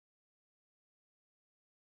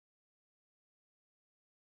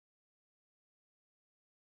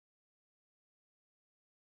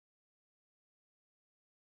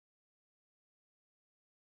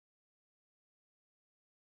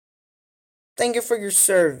Thank you for your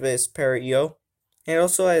service, Perio. And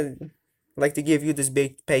also, I'd like to give you this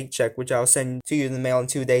big paycheck, which I'll send to you in the mail in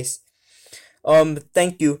 2 days.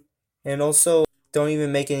 Thank you. And also, don't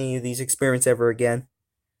even make any of these experiments ever again.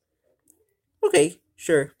 Okay,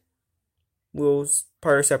 sure. We'll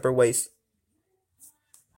part our separate ways.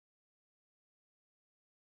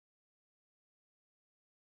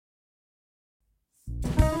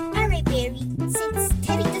 Alright, Barry. Since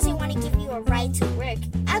Teddy doesn't want to give you a ride to work,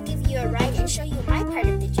 I'll give you a ride and show you my part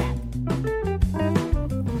of the job.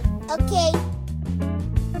 Okay.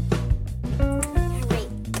 Alright.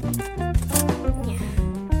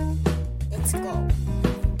 Let's go.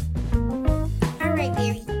 Alright,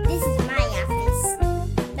 Barry. This is my office.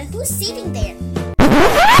 But who's sitting there?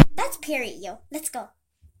 That's Perry, yo. Let's go.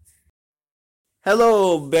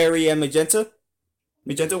 Hello, Barry and Magenta.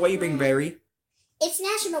 Magenta, why you bring Barry? It's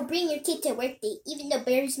National Bring Your Kid to Work Day. Even though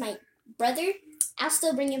Barry's my brother, I'll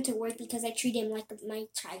still bring him to work because I treat him like my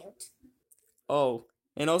child. Oh,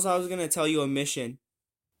 and also I was gonna tell you a mission.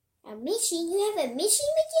 A mission? You have a mission,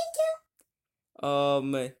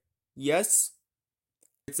 Magenta? Yes.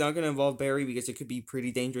 It's not gonna involve Barry because it could be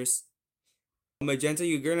pretty dangerous. Magenta,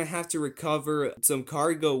 you're gonna have to recover some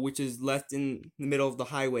cargo which is left in the middle of the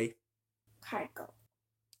highway. Cargo.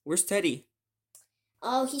 Where's Teddy?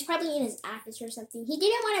 Oh, he's probably in his office or something. He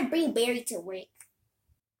didn't want to bring Barry to work.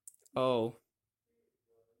 Oh.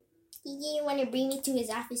 He didn't want to bring me to his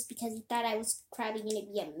office because he thought I was probably going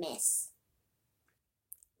to be a mess.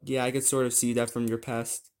 Yeah, I could sort of see that from your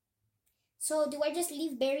past. So, do I just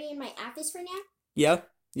leave Barry in my office for now? Yeah,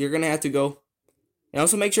 you're gonna have to go. And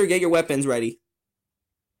also make sure to get your weapons ready.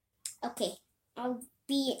 Okay, I'll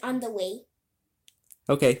be on the way.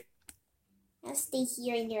 Okay. I'll stay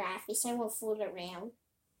here in your office. I won't fool around.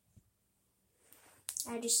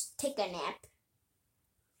 I'll just take a nap.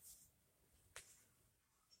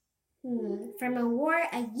 From a war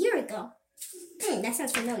a year ago. That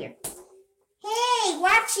sounds familiar. Hey,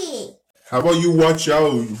 watch it! How about you watch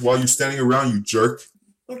out while you're standing around, you jerk?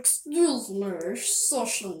 Excuse me,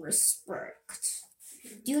 social respect.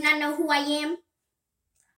 Do you not know who I am?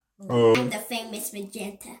 I'm the famous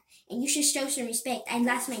Magenta, and you should show some respect. I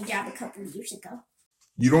lost my job a couple of years ago.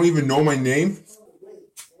 You don't even know my name?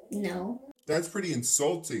 No. That's pretty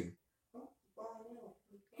insulting.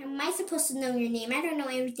 How am I supposed to know your name? I don't know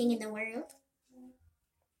everything in the world.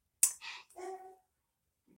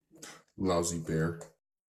 Lousy bear.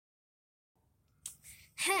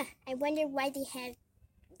 Huh, I wonder why they have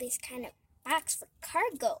this kind of box for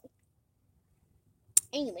cargo.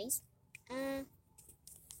 Anyways,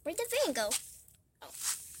 where'd the van go? Oh,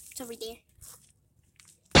 it's over there.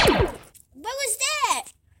 What was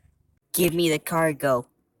that? Give me the cargo.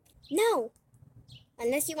 No.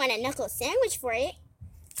 Unless you want a knuckle sandwich for it.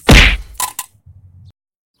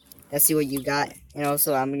 Let's see what you got. And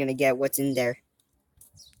also, I'm gonna get what's in there.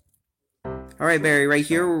 Alright, Barry, right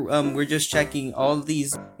here, we're just checking all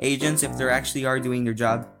these agents if they actually are doing their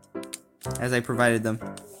job. As I provided them.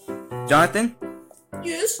 Jonathan?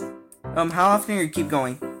 Yes? How often do you keep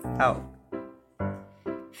going out?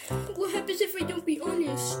 What happens if I don't be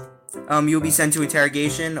honest? You'll be sent to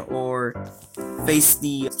interrogation or face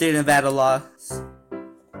the state of Nevada laws.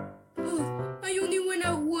 Oh, I only went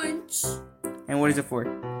out once. And what is it for?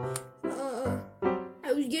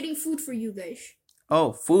 I was getting food for you guys.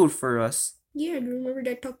 Oh, food for us. Yeah, do you remember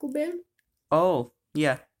that Taco Bell? Oh,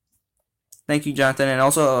 yeah. Thank you, Jonathan. And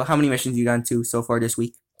also, how many missions you gone to so far this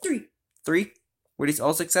week? 3. 3? Were these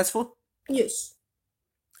all successful? Yes.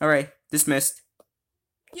 Alright, dismissed.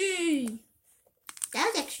 Yay!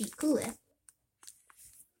 That was actually cool.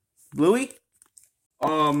 Bluey?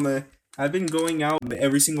 I've been going out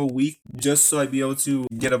every single week just so I'd be able to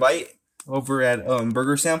get a bite over at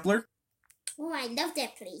Burger Sampler. Oh, I love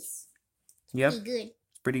that place. Yep, Pretty good.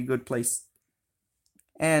 pretty good place.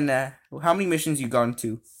 And how many missions you gone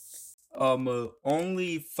to?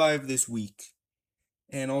 Only 5 this week.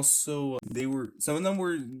 And also, some of them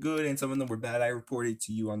were good and some of them were bad. I reported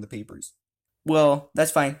to you on the papers. Well,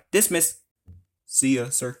 that's fine. Dismiss. See ya,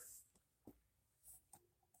 sir.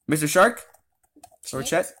 Mr. Shark? Or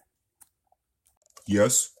Chet?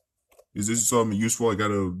 Yes? Is this useful? I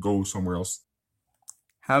gotta go somewhere else.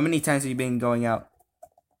 How many times have you been going out?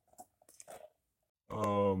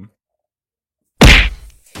 No,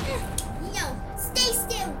 stay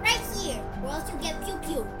still right here, or else you get pew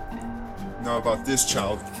pew. Not about this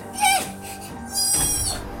child.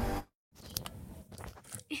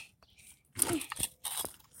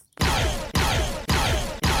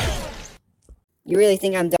 You really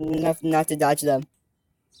think I'm dumb enough not to dodge them?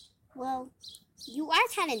 Well, you are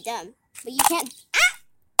kind of dumb, but you can't.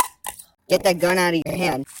 Get that gun out of your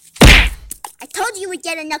hand. I told you we'd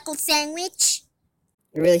get a knuckle sandwich.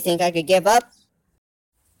 You really think I could give up?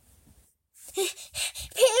 Perio,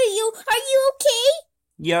 are you okay?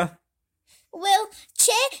 Yeah. Well,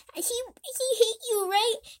 Chet, he hit you,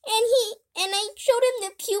 right? And I showed him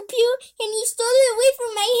the pew pew, and he stole it away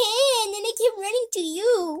from my hand, and I kept running to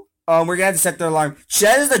you. We're gonna have to set the alarm.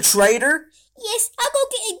 Chet is the traitor? Yes, I'll go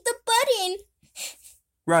get the button.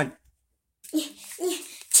 Run.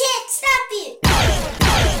 Chet, stop it!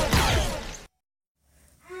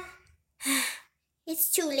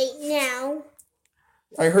 It's too late now.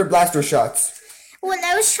 I heard blaster shots. Well,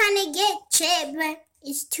 I was trying to get Chet, but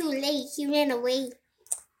it's too late. He ran away.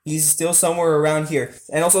 He's still somewhere around here.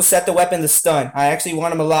 And also set the weapon to stun. I actually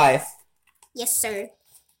want him alive. Yes, sir.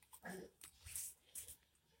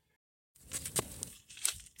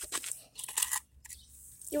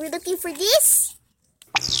 You were looking for this?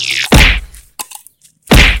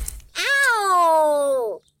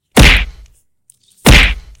 Ow!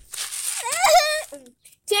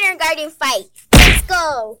 Kindergarten fight. Let's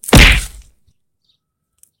go.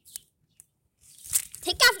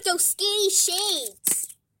 Take off those skinny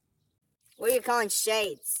shades. What are you calling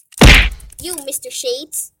shades? You, Mr.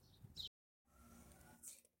 Shades.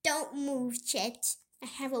 Don't move, Chet. I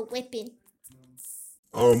have a weapon.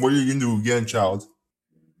 What are you gonna do again, child?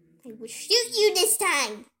 I will shoot you this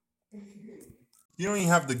time. You don't even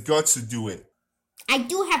have the guts to do it. I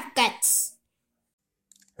do have guts.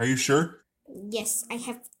 Are you sure? Yes, I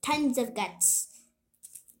have tons of guts.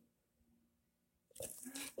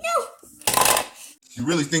 No! You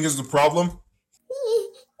really think it's the problem?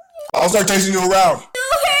 I'll start chasing you around.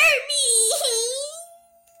 Don't hurt me!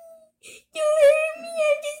 Don't hurt me!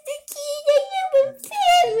 I'm just a kid. I have a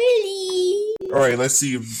family. Alright, let's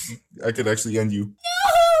see if I could actually end you.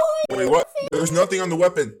 No! Wait, what? There's nothing on the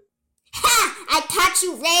weapon. Ha! I caught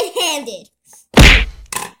you red-handed.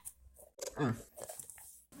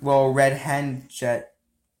 Well, red hand, Chet.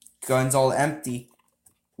 Gun's all empty.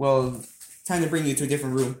 Well, time to bring you to a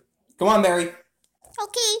different room. Come on, Mary.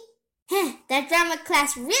 Okay. That drama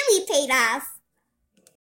class really paid off.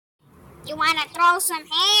 You wanna throw some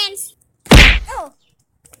hands? Oh.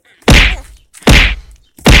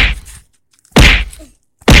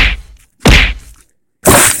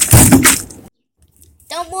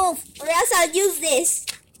 Don't move, or else I'll use this.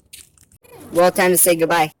 Well, time to say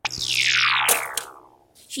goodbye.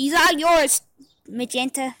 She's all yours,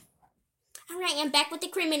 Magenta. Alright, I'm back with the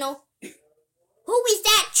criminal. Who is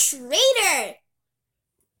that traitor?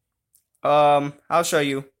 I'll show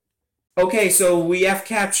you. Okay, so we have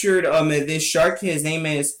captured this shark. His name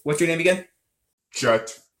is, what's your name again?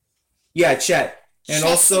 Chet. Yeah, Chet. And Chet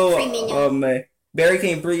also, the criminal. Barry, can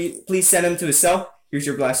you please send him to his cell? Here's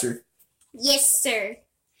your blaster. Yes, sir.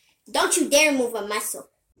 Don't you dare move a muscle.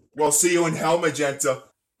 Well, see you in hell, Magenta.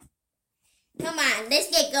 Come on, let's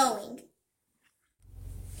get going.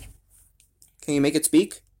 Can you make it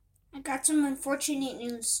speak? I got some unfortunate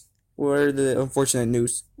news. What are the unfortunate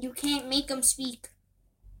news? You can't make them speak.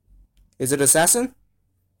 Is it assassin?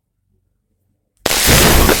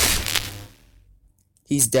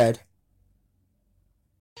 He's dead.